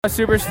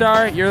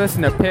Superstar, you're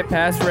listening to Pit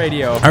Pass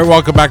Radio. All right,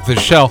 welcome back to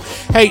the show.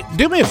 Hey,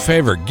 do me a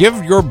favor.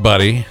 Give your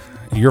buddy,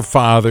 your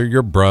father,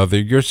 your brother,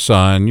 your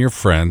son, your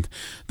friend,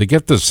 the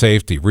gift of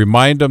safety.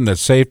 Remind them that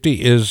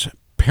safety is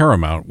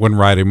paramount when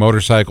riding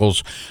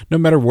motorcycles. No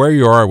matter where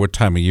you are, what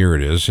time of year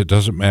it is, it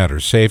doesn't matter.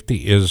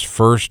 Safety is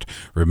first.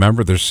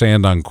 Remember, there's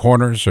sand on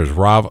corners, there's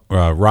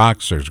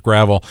rocks, there's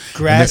gravel.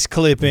 Grass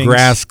clippings.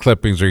 Grass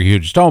clippings are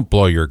huge. Don't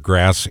blow your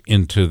grass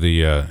into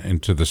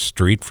the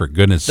street, for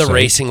goodness sake. The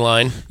racing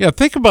line. Yeah,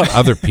 think about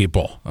other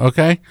people,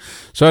 okay?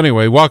 So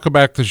anyway, welcome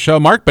back to the show.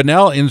 Mark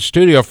Bunnell in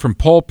studio from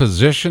Pole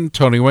Position.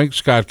 Tony Wink,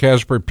 Scott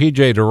Casper,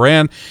 PJ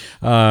Duran.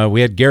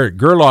 We had Garrett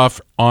Gerloff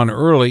on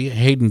early,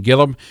 Hayden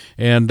Gillum.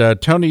 And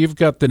Tony, you've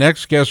got the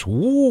next guest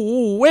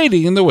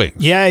waiting in the wings.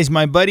 Yeah, he's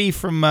my buddy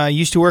from,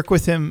 used to work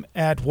with him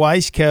at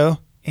Wiseco.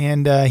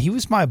 And he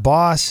was my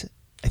boss,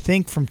 I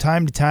think, from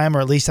time to time,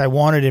 or at least I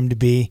wanted him to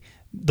be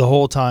the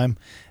whole time.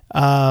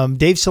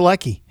 Dave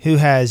Selecki, who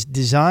has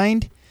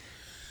designed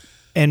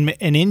and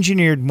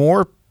engineered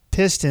more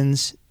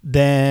pistons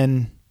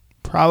than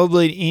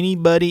probably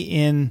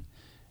anybody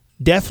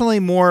definitely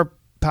more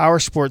power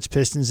sports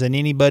pistons than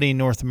anybody in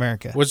North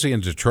America. Was he in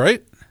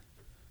Detroit?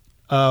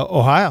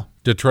 Ohio.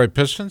 Detroit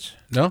Pistons?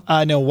 No?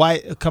 No,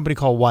 a company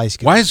called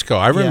Wiseco. Wiseco.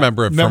 I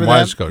remember it from that?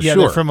 Wiseco. Yeah,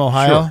 Sure. they're from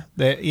Ohio.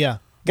 Sure. Yeah.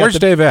 Where's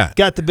Dave at?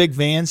 Got the big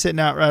van sitting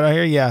out right out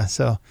here. Yeah,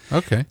 so.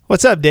 Okay.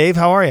 What's up, Dave?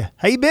 How are you?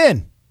 How you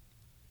been?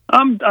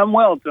 I'm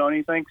well,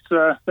 Tony. Thanks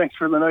for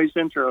the nice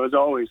intro, as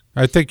always.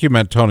 I think you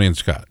meant Tony and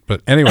Scott.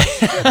 But anyway,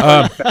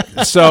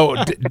 so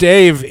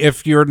Dave,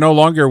 if you're no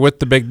longer with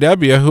the Big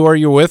W, who are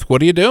you with?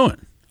 What are you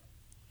doing?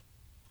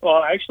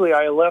 Well, actually,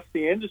 I left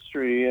the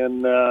industry,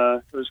 and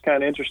it was kind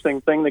of an interesting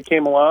thing that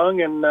came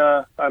along, and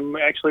I'm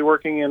actually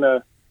working in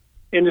a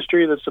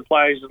industry that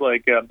supplies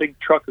like big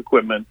truck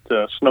equipment,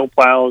 snow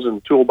plows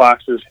and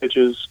toolboxes,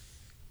 hitches,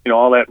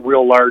 all that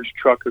real large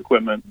truck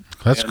equipment.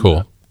 That's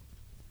cool.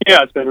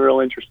 Yeah, it's been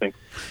real interesting.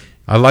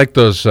 I like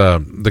those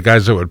the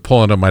guys that would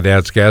pull into my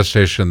dad's gas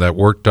station that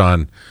worked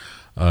on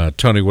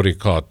Tony, what do you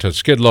call it?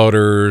 Skid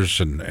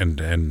loaders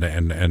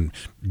and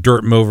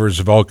dirt movers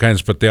of all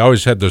kinds, but they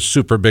always had those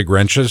super big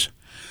wrenches.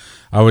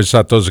 I always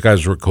thought those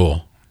guys were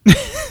cool.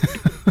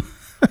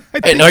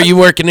 And are you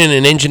working in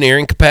an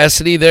engineering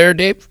capacity there,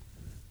 Dave?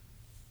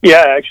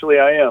 Yeah, actually,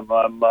 I am.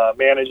 I'm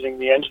managing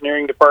the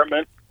engineering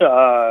department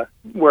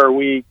where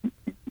we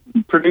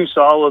produce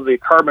all of the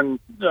carbon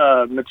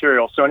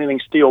material, so anything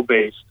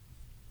steel-based.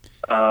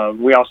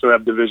 We also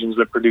have divisions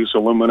that produce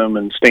aluminum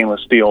and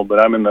stainless steel, but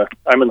I'm in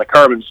the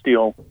carbon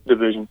steel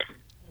division.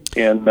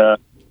 And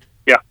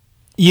yeah,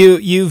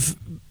 you've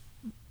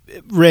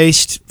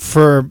raced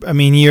for. I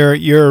mean,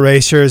 you're a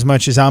racer as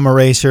much as I'm a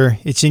racer.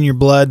 It's in your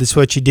blood. That's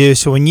what you do.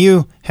 So when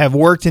you have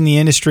worked in the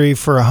industry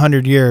for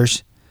 100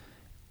 years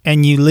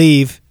and you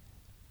leave,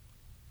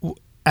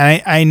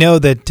 I know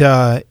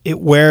that it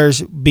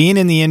wears being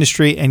in the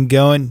industry and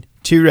going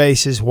to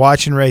races,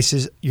 watching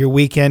races. Your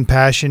weekend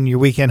passion, your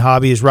weekend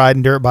hobby is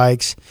riding dirt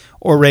bikes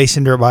or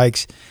racing dirt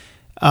bikes.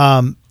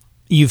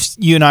 You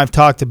and I have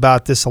talked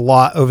about this a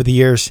lot over the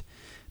years,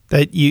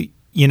 that you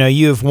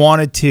have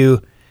wanted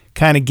to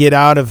kind of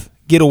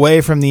get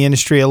away from the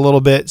industry a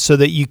little bit so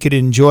that you could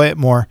enjoy it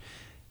more.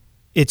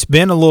 It's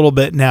been a little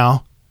bit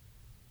now,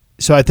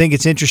 so I think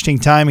it's interesting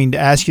timing to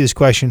ask you this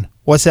question.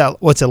 What's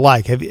it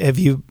like? Have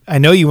you? I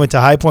know you went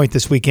to High Point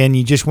this weekend.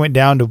 You just went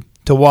down to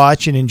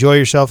watch and enjoy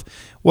yourself.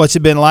 What's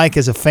it been like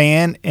as a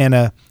fan? And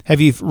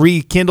have you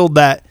rekindled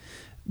that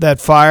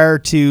fire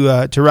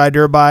to ride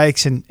dirt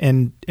bikes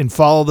and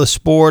follow the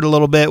sport a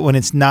little bit when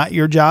it's not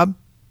your job?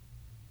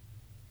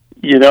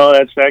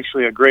 That's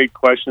actually a great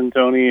question,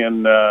 Tony.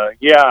 And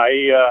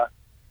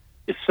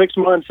it's 6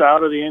 months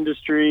out of the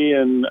industry,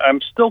 and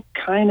I'm still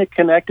kind of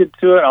connected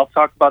to it. I'll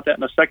talk about that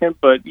in a second.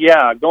 But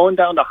yeah, going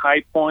down to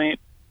High Point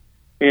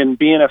and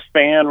being a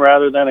fan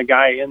rather than a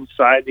guy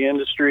inside the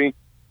industry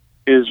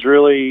is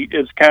really,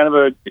 it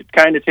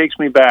kind of takes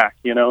me back,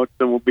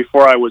 to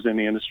before I was in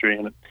the industry,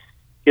 and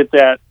you get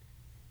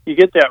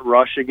that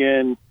rush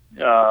again.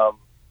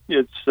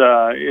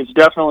 It's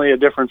definitely a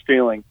different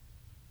feeling.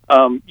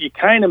 You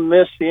kind of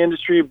miss the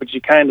industry, but you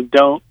kind of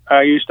don't.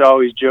 I used to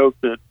always joke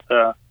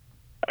that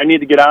I need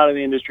to get out of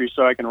the industry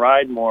so I can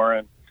ride more,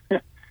 and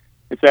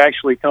it's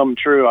actually come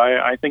true.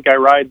 I think I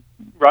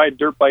ride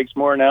dirt bikes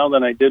more now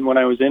than I did when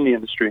I was in the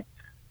industry,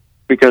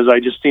 because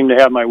I just seem to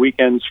have my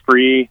weekends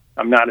free.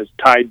 I'm not as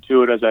tied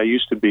to it as I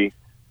used to be.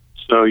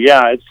 So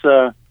yeah, it's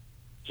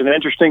an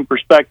interesting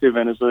perspective,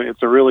 and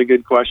it's a really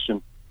good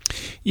question.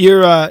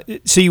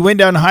 So you went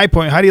down to High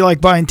Point. How do you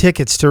like buying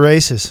tickets to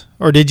races,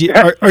 or did you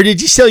or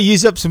did you still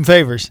use up some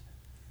favors?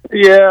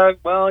 Yeah,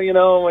 well,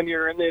 when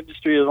you're in the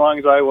industry as long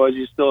as I was,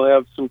 you still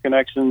have some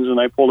connections, and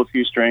I pulled a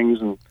few strings,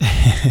 and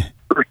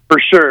for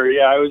sure,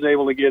 yeah, I was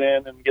able to get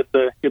in and get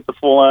the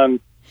full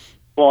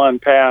on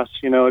pass.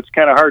 It's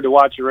kind of hard to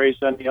watch a race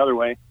any other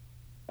way.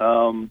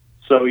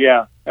 So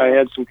yeah, I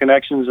had some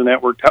connections, and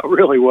that worked out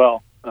really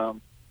well.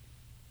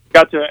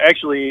 Got to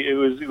actually, it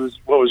was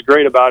what was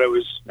great about it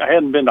was I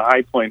hadn't been to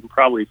High Point in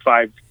probably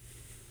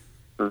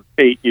for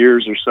 8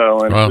 years or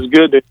so, and Wow. it was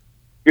good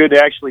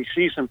to actually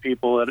see some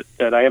people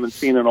that I haven't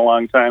seen in a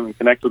long time and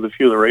connect with a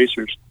few of the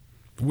racers.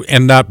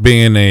 And not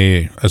being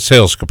a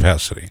sales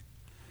capacity.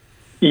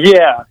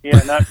 Yeah,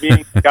 not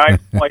being a guy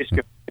from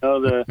Weisco.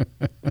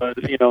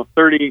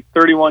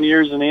 31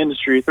 years in the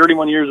industry,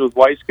 31 years with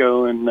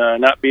Weisco, and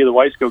not be the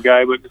Weisco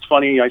guy. But it's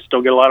funny, I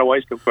still get a lot of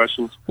Weisco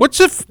questions. What's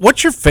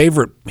your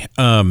favorite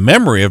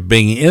memory of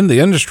being in the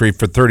industry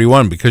for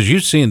 31? Because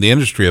you've seen the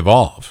industry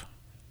evolve.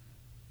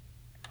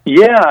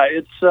 Yeah,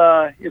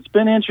 it's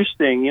been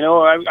interesting.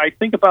 I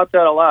think about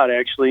that a lot,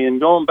 actually, and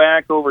going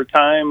back over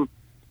time.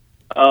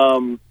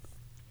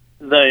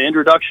 The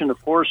introduction of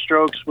four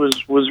strokes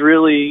was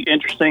really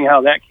interesting,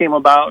 how that came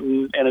about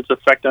and its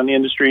effect on the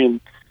industry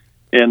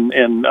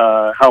and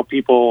how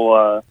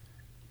people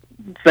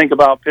think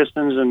about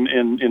pistons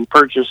and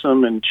purchase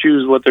them and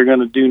choose what they're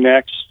going to do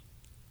next.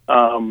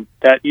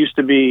 That used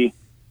to be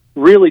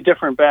really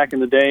different back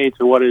in the day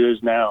to what it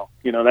is now.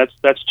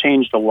 That's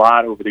changed a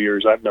lot over the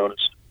years, I've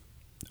noticed.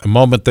 A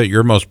moment that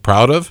you're most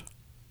proud of?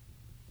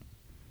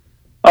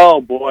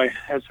 Oh boy,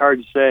 that's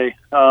hard to say.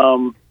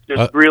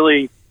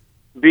 Really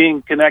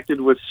being connected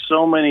with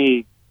so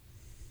many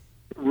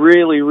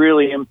really,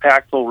 really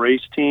impactful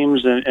race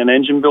teams and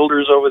engine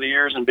builders over the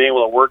years, and being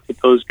able to work with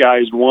those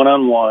guys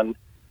one-on-one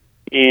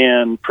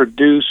and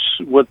produce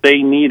what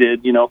they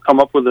needed, come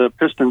up with a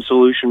piston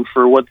solution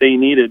for what they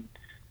needed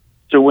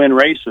to win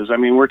races. I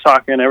mean, we're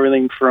talking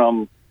everything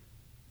from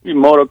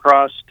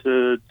motocross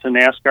to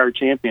NASCAR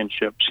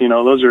championships.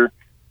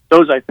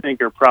 Those I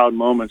think are proud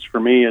moments for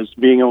me, is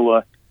being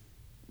able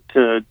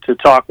to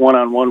talk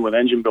one-on-one with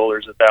engine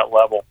builders at that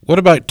level. What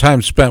about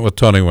time spent with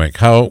Tony Wink?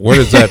 Where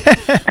does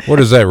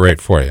that rate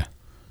for you?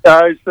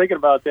 I was thinking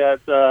about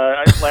that.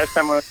 Last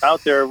time I was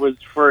out there was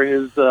for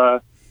his.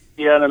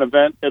 He had an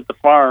event at the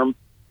farm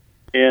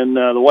in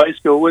the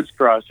Weisco Woods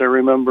Cross. I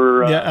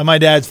remember. At my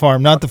dad's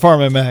farm, not the Farm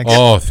MX.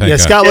 Oh, thank God.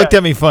 Scott looked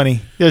at me funny.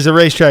 There's a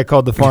racetrack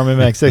called the Farm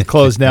MX that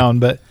closed down,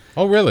 but.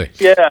 Oh, really?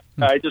 Yeah,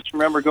 I just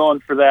remember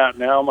going for that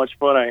and how much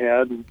fun I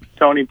had. And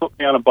Tony put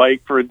me on a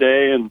bike for a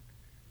day and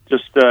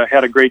just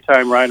had a great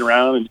time riding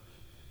around and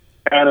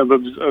kind of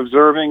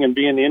observing and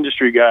being the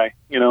industry guy,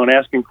 and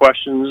asking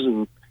questions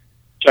and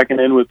checking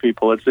in with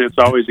people. It's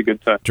always a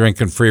good time.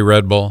 Drinking free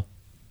Red Bull?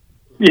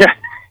 Yeah.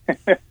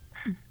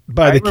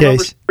 By the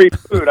case. Free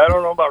food. I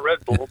don't know about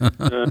Red Bull.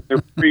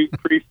 There's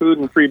free food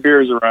and free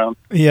beers around.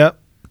 Yep.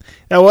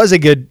 That was a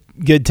good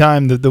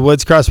time, the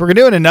Woods Cross. We're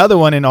doing another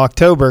one in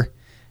October.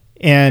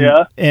 And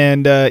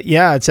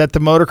it's at the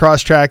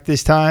motocross track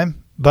this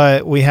time,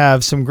 but we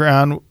have some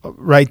ground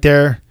right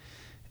there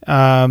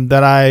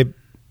that I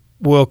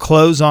will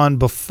close on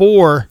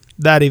before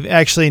that.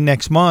 Actually,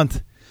 next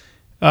month,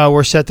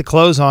 we're set to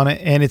close on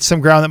it, and it's some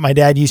ground that my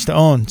dad used to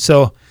own.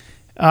 So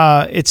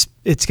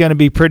it's going to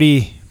be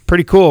pretty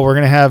cool.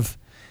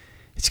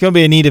 It's going to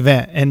be a neat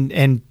event,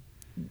 and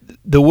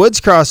the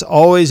Woods Cross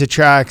always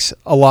attracts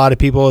a lot of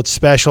people. It's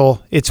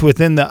special. It's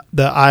within the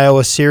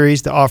Iowa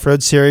series, the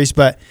off-road series,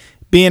 but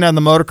being on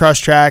the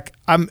motocross track,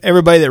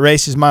 everybody that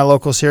races my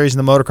local series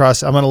in the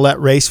motocross, I'm going to let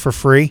race for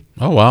free.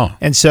 Oh, wow.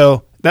 And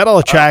so that'll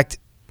attract,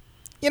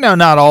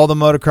 not all the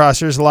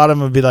motocrossers. A lot of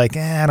them would be like,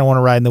 I don't want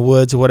to ride in the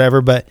woods or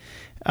whatever. But,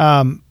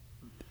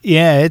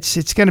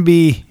 it's going to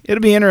be, it'll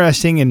be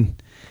interesting.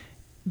 And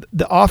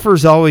the offer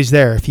is always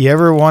there. If you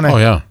ever want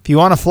to, if you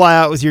want to fly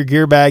out with your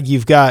gear bag,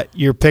 you've got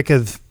your pick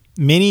of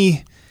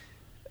mini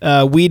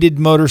weeded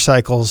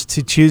motorcycles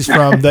to choose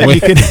from that you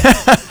can.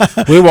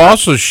 We will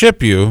also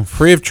ship you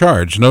free of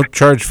charge. No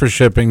charge for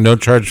shipping, no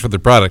charge for the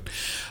product.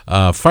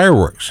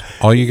 Fireworks.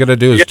 All you got to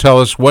do is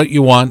tell us what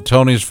you want.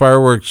 Tony's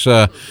Fireworks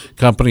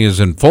company is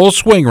in full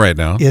swing right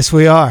now. Yes,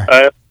 we are.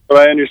 I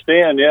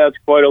understand. Yeah, it's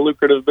quite a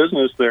lucrative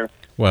business there.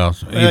 Well,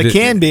 it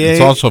can be.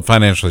 It's also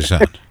financially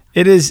sound.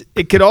 It is.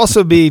 It could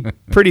also be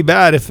pretty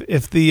bad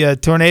if the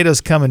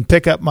tornadoes come and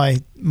pick up my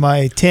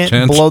tent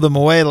and blow them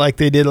away like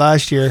they did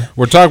last year.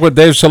 We're talking with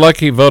Dave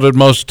Selecki, voted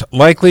most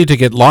likely to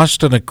get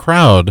lost in a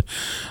crowd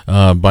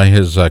by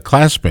his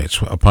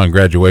classmates upon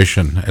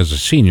graduation as a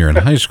senior in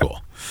high school.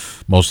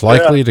 Most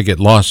likely to get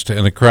lost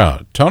in a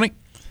crowd. Tony?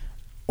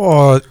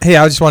 Well, hey,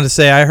 I just wanted to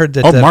say I heard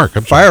that Mark,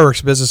 the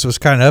fireworks business was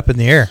kind of up in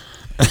the air.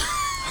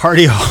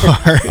 Hardy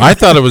hard. I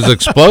thought it was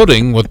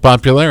exploding with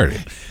popularity.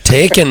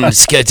 Taking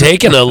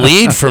a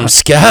lead from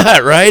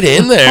Scott right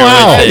in there.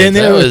 Wow. With it. And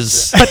That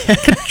was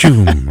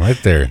Ka-choom,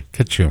 right there.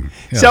 Ka-choom.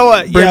 Yeah.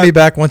 So Bring me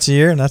back once a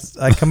year, and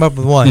I come up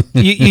with one.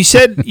 you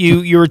said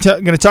you were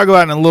going to talk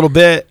about it in a little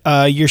bit.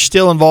 You're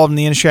still involved in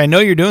the industry. I know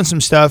you're doing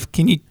some stuff.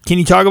 Can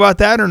you talk about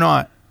that or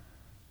not?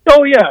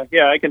 Oh yeah,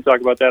 I can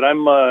talk about that.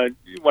 I'm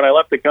when I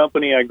left the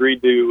company, I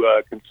agreed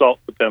to consult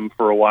with them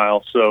for a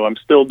while. So I'm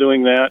still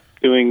doing that,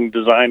 doing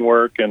design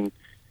work and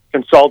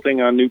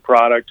consulting on new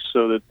products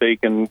so that they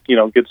can,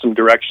 get some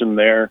direction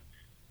there.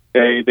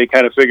 They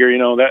kind of figure,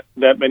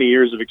 that many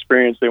years of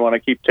experience, they want to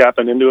keep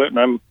tapping into it, and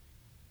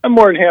I'm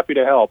more than happy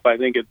to help. I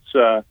think it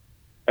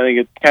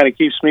kind of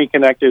keeps me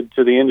connected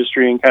to the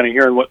industry and kind of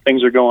hearing what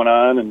things are going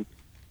on, and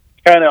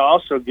kind of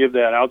also give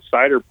that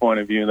outsider point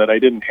of view that I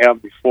didn't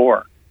have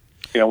before.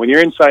 When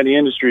you're inside the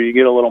industry, you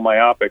get a little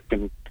myopic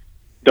and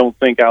don't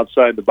think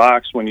outside the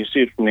box. When you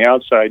see it from the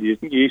outside, you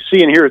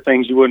see and hear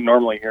things you wouldn't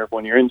normally hear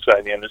when you're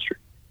inside the industry.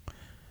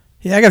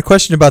 Yeah, I got a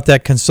question about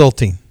that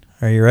consulting.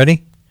 Are you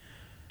ready?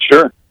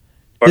 Sure.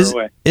 Fire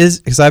away.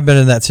 Because I've been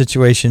in that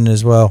situation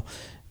as well.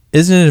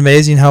 Isn't it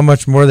amazing how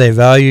much more they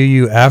value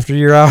you after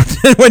you're out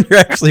than when you're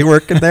actually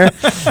working there?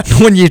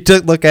 When you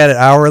look at it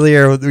hourly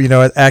or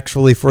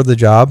actually for the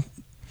job.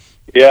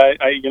 Yeah,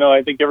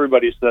 I think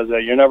everybody says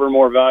that. You're never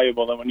more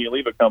valuable than when you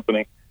leave a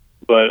company.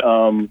 But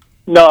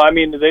no, I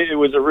mean it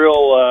was a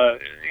real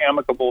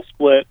amicable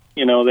split.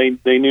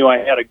 They knew I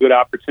had a good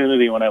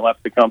opportunity when I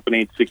left the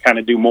company to kind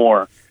of do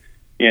more,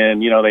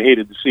 and they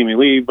hated to see me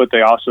leave, but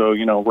they also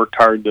worked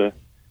hard to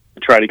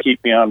try to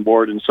keep me on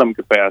board in some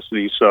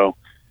capacity. So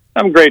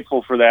I'm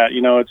grateful for that.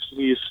 It's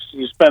you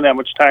spend that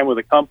much time with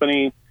a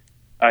company.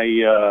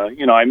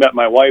 I met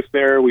my wife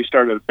there. We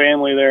started a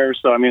family there.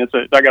 So I mean,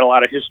 I got a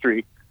lot of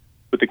history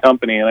with the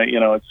company, and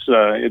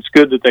it's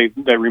good that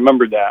they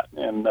remembered that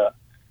and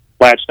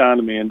latched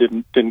onto me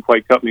and didn't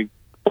quite cut me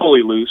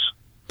fully loose.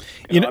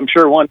 I'm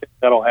sure one day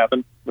that'll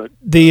happen. But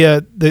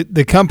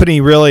the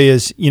company really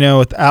is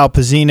with Al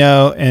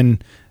Pizzino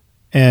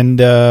and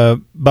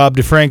Bob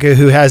DeFranco,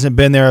 who hasn't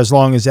been there as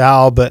long as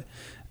Al, but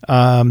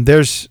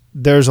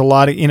there's a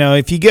lot of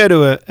if you go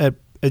to a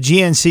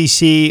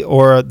GNCC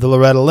or the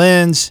Loretta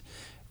Lynn's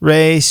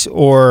race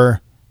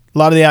or a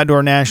lot of the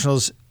outdoor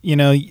nationals,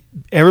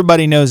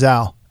 everybody knows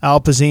Al.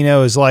 Al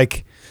Pizzino is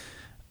like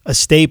a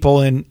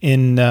staple in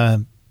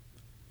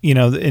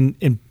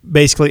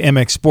basically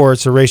MX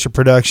Sports or Racer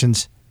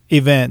Productions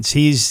events.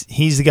 He's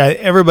the guy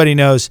that everybody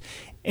knows.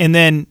 And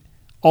then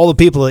all the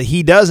people that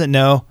he doesn't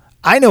know,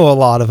 I know a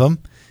lot of them.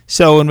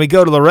 So when we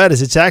go to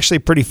Loretta's, it's actually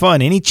pretty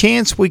fun. Any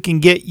chance we can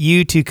get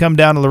you to come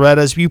down to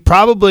Loretta's, they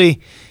probably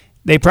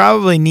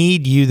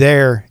need you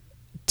there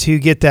to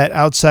get that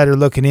outsider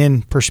looking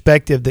in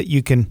perspective that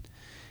you can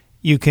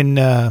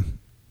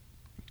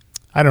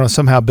I don't know,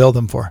 somehow build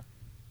them for.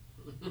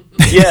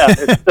 Yeah,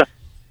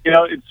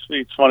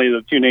 it's funny,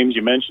 the two names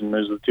you mentioned,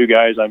 there's the two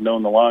guys I've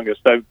known the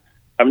longest. I've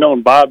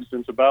known Bob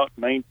since about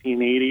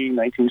 1980,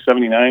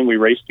 1979. We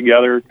raced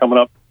together coming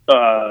up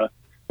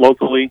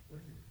locally.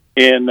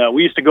 And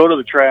we used to go to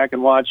the track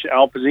and watch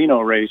Al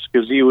Pizzino race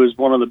because he was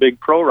one of the big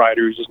pro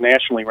riders, just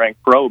nationally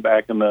ranked pro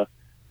back in the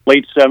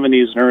late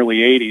 70s and early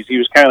 80s. He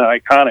was kind of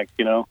iconic,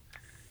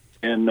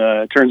 and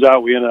it turns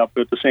out we ended up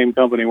at the same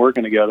company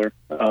working together.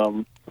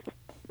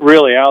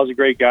 Really, Al's a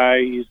great guy.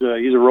 He's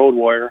a road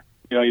warrior.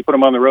 You put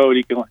him on the road,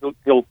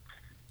 he'll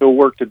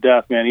work to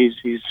death, man. He's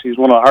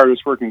one of the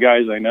hardest working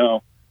guys I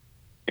know.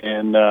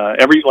 And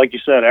like you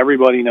said,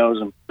 everybody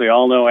knows him. They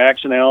all know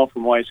Action Al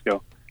from Weisco.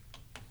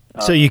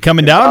 So you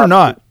coming down or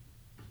not?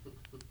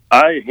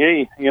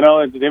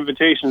 The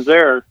invitation's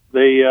there.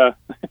 They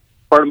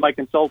part of my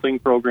consulting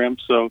program,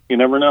 so you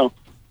never know.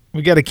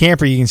 We got a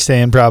camper you can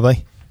stay in,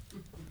 probably.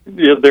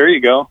 Yeah, there you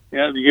go.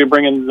 Yeah, you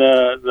bring in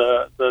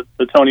the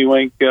Tony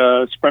Wink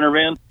Sprinter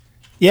van.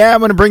 Yeah, I'm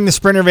going to bring the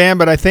Sprinter van,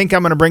 but I think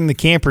I'm going to bring the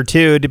camper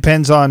too. It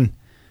depends on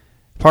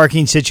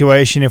parking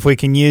situation. If we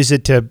can use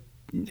it to,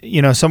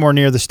 somewhere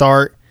near the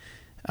start,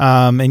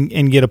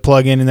 and get a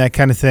plug-in and that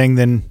kind of thing,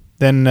 then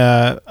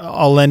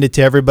I'll lend it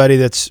to everybody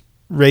that's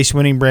race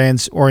winning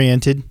brands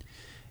oriented.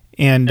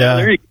 And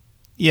I think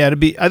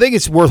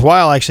it's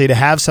worthwhile actually to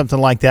have something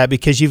like that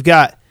because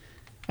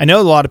I know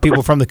a lot of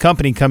people from the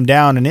company come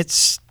down and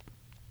it's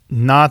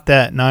not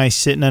that nice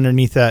sitting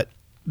underneath that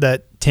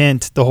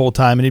tent the whole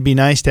time. And it'd be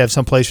nice to have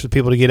some place for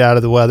people to get out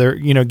of the weather,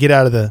 get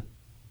out of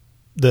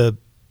the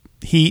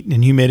heat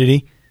and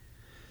humidity.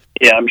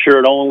 Yeah, I'm sure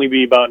it'll only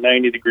be about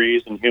 90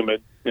 degrees and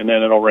humid, and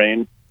then it'll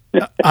rain.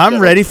 I'm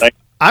ready.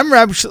 I'm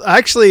ready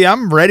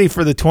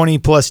for the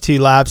 20+2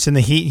 laps in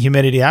the heat and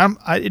humidity.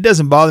 It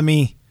doesn't bother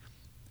me.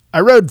 I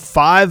rode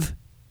 5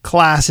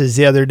 classes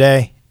the other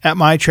day at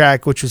my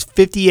track, which was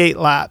 58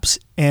 laps.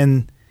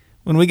 And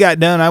when we got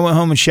done, I went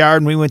home and showered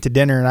and we went to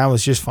dinner and I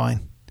was just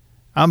fine.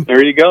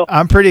 There you go.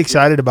 I'm pretty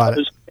excited about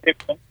it.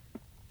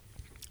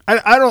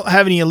 I don't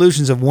have any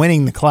illusions of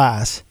winning the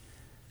class,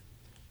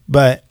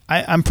 but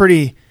I'm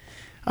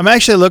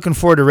actually looking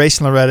forward to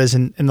racing Loretta's.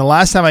 And the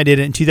last time I did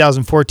it in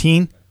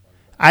 2014,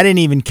 I didn't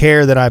even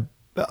care that I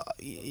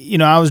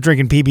was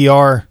drinking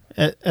PBR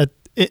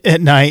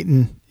at night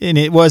and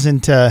it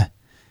wasn't, it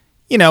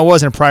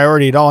wasn't a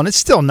priority at all. And it's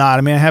still not.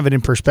 I mean, I have it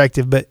in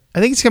perspective, but I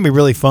think it's going to be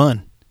really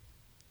fun.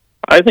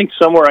 I think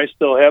somewhere I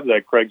still have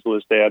that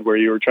Craigslist ad where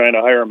you were trying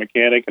to hire a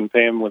mechanic and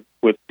pay him with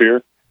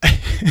beer. I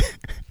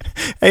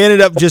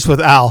ended up just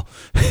with Al.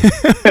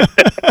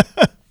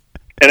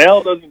 And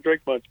Al doesn't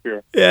drink much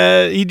beer.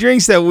 Yeah, he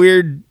drinks that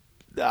weird,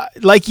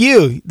 like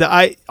you.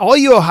 All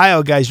you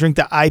Ohio guys drink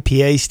the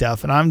IPA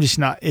stuff, and I'm just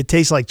not. It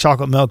tastes like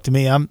chocolate milk to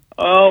me.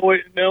 Oh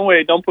wait, no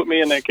way! Don't put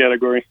me in that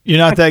category. You're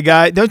not that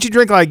guy. Don't you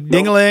drink like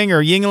Dingaling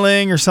or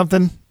Yingling or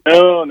something?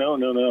 No.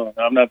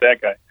 I'm not that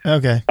guy.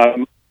 Okay.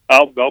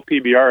 I'll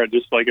PBR it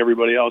just like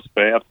everybody else if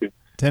I have to.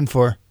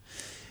 10-4.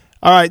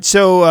 All right,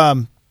 so I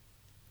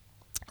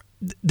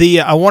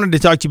wanted to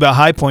talk to you about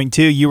High Point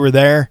too. You were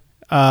there.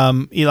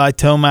 Eli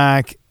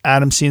Tomac,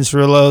 Adam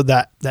Cianciarulo,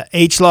 that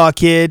H-Law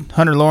kid,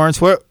 Hunter Lawrence.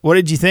 What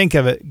did you think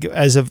of it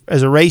as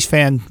a race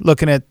fan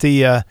looking at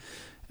the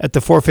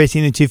 450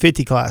 and the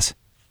 250 class?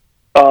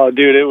 Oh,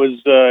 dude, it was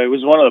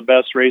one of the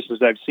best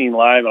races I've seen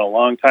live in a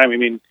long time. I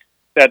mean,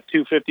 that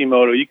 250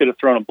 moto, you could have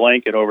thrown a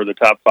blanket over the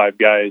top 5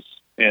 guys,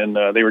 and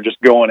they were just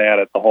going at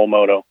it the whole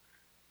moto.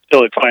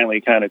 Till it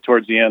finally kind of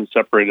towards the end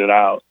separated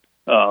out.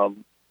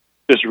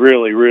 Just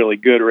really, really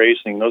good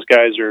racing. Those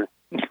guys are,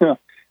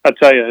 I'll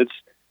tell you, it's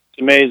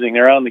amazing.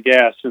 They're on the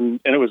gas,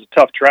 and it was a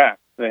tough track.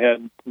 They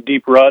had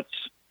deep ruts,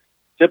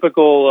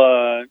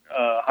 typical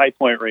high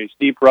point race,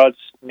 deep ruts,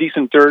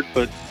 decent dirt,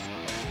 but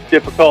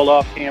difficult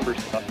off camber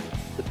stuff.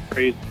 It's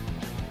crazy.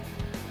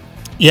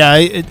 Yeah,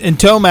 and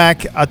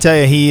Tomac, I'll tell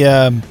you,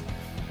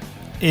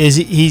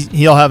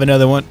 he'll have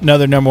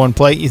another number one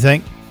plate. You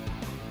think?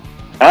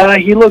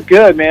 He looked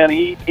good, man.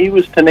 He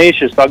was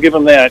tenacious. I'll give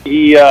him that.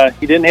 He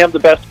didn't have the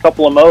best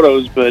couple of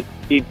motos, but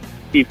he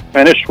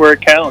finished where it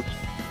counts.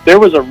 There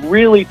was a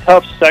really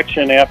tough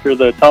section after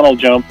the tunnel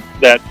jump,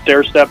 that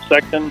stair step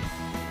section,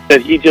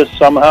 that he just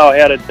somehow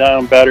had it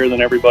down better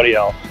than everybody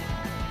else,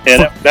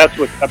 and that's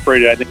what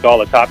separated, I think, all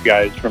the top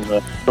guys from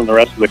the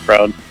rest of the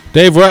crowd.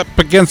 Dave, we're up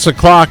against the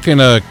clock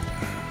in a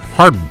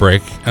hard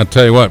break. I'll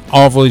tell you what,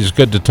 always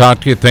good to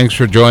talk to you. Thanks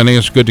for joining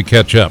us. Good to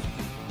catch up.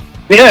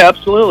 Yeah,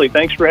 absolutely.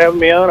 Thanks for having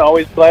me on.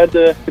 Always glad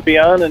to be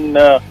on, and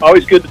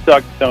always good to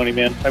talk to Tony,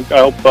 man. I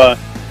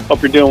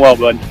hope you're doing well,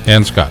 bud.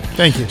 And Scott.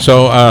 Thank you.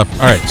 So, all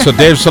right. So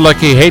Dave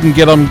Selecki, Hayden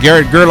Gillum,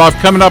 Garrett Gerloff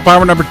coming up.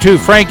 Hour number 2,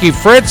 Frankie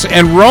Fritz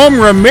and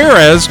Rome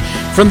Ramirez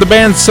from the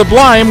band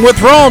Sublime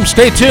with Rome.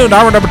 Stay tuned.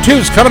 Hour number 2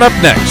 is coming up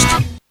next.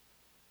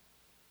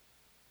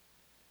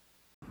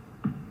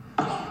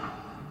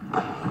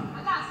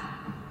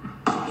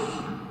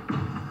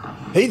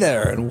 Hey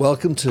there, and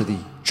welcome to the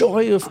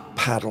Joy of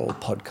Paddle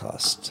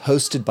podcast,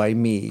 hosted by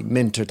me,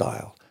 Minter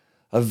Dial,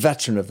 a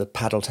veteran of the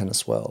paddle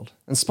tennis world,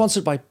 and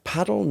sponsored by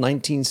Paddle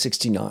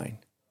 1969.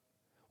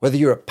 Whether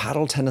you're a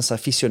paddle tennis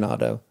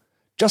aficionado,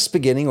 just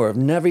beginning, or have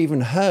never even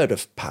heard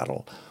of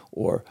paddle,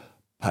 or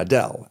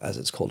padel, as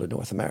it's called in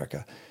North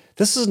America,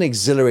 this is an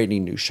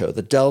exhilarating new show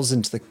that delves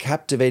into the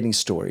captivating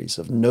stories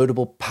of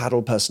notable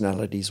paddle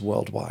personalities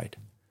worldwide.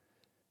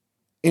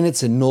 In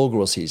its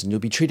inaugural season, you'll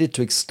be treated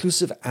to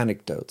exclusive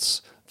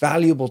anecdotes,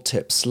 valuable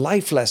tips,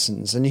 life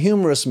lessons, and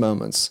humorous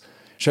moments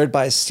shared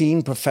by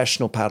esteemed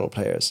professional paddle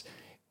players,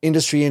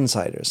 industry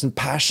insiders, and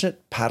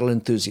passionate paddle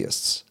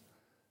enthusiasts.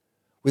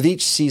 With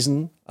each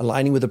season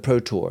aligning with the Pro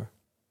Tour,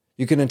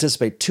 you can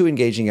anticipate 2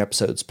 engaging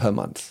episodes per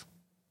month.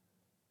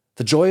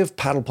 The Joy of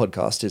Paddle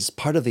podcast is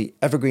part of the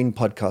Evergreen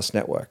Podcast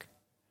Network,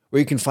 where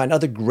you can find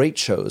other great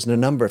shows in a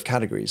number of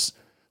categories,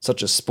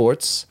 such as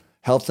sports,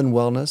 health and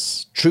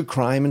wellness, true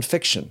crime, and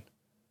fiction.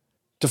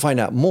 To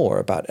find out more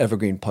about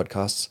Evergreen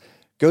Podcasts,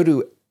 go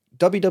to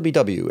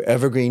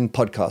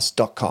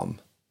www.evergreenpodcast.com.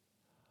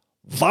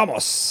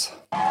 Vamos!